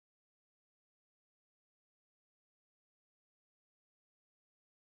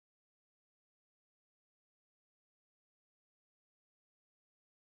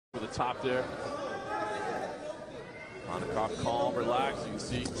the top there. Monacoff calm, relaxed. You can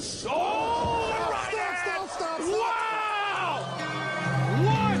see. Oh! Stop. Wow!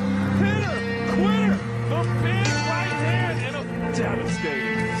 What hitter! Quitter! The big right hand and a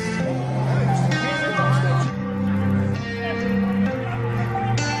devastating.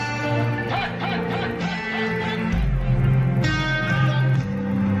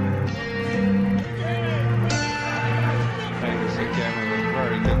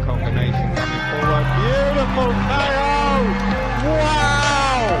 Very good combination coming forward. Beautiful KO!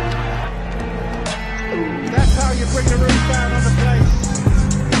 Wow! That's how you bring the roof down on the place.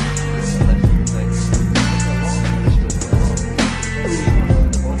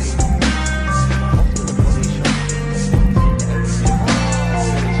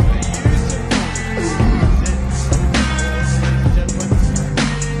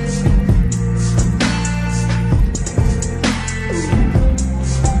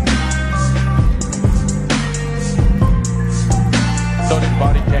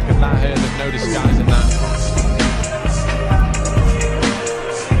 Body kick in that here, there's no disguising that.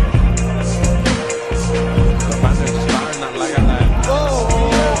 The man who's firing that leg out there.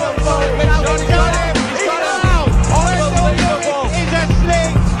 He's got him! He's out! Unbelievable! He's a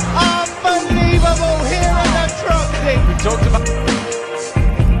sling! Unbelievable here at the truck thing! We talked about.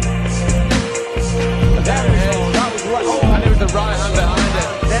 There it is. That was right. Oh, and it was the right hand behind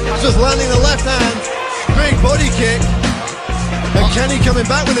it. Just landing the left hand. Big body kick. And Kenny coming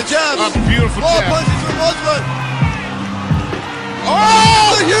back with a jab. A beautiful Four jab. punches from Osman.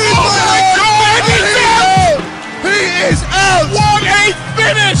 Oh! Huge Oh my God! He's out! He is out! What a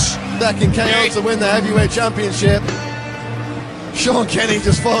finish! Back in KO to win the heavyweight championship. Sean Kenny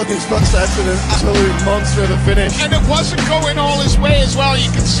just followed his footsteps with an absolute monster of a finish. And it wasn't going all his way as well.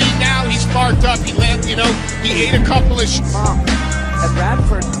 You can see now he's sparked up. He let, he ate a couple of And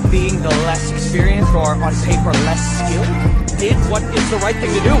Radford, being the less experienced or on paper less skilled, did what is the right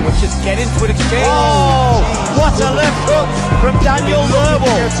thing to do, which is get into an exchange. Oh! What a left hook from Daniel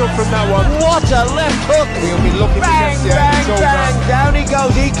Lerwell. Gets up from that one. What a left hook! He'll be looking Bang, to get bang, bang! Down he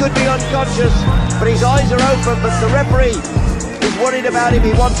goes. He could be unconscious, but his eyes are open. But the referee is worried about him.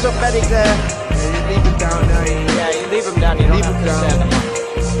 He wants some medic there. Leave him down now. Yeah, you leave him down. You don't have to send him.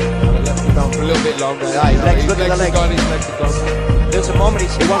 Left him down for a little bit longer. His legs, look at the legs. His legs are gone. There's a moment he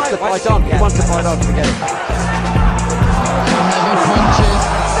Wants to fight on. He wants to fight on. Forget it.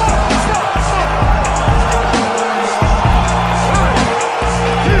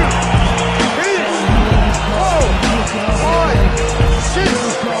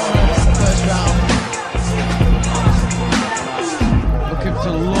 Looking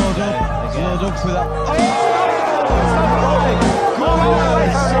to load up for that.